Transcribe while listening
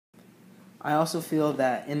I also feel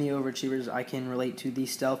that in the overachievers, I can relate to the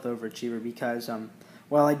stealth overachiever because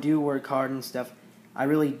while I do work hard and stuff, I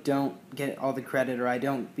really don't get all the credit, or I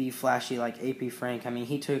don't be flashy like AP Frank. I mean,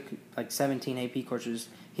 he took like 17 AP courses.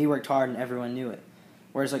 He worked hard and everyone knew it.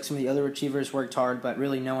 Whereas like some of the other achievers worked hard, but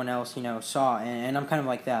really no one else, saw. And I'm kind of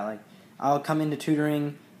like that. Like I'll come into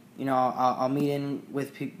tutoring, I'll meet in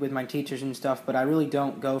with my teachers and stuff, but I really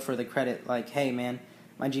don't go for the credit. Like, hey man,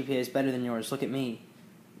 my GPA is better than yours. Look at me.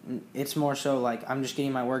 It's more so like I'm just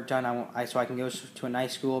getting my work done. So I can go to a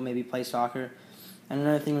nice school, maybe play soccer. And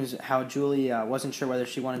another thing was how Julie wasn't sure whether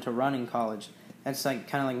she wanted to run in college. That's like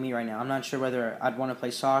kind of like me right now. I'm not sure whether I'd want to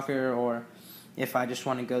play soccer or if I just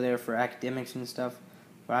want to go there for academics and stuff.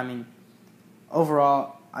 But I mean,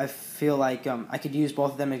 overall, I feel like I could use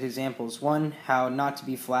both of them as examples. One, how not to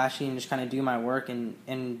be flashy and just kind of do my work,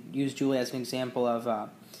 and use Julie as an example of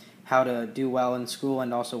how to do well in school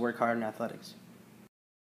and also work hard in athletics.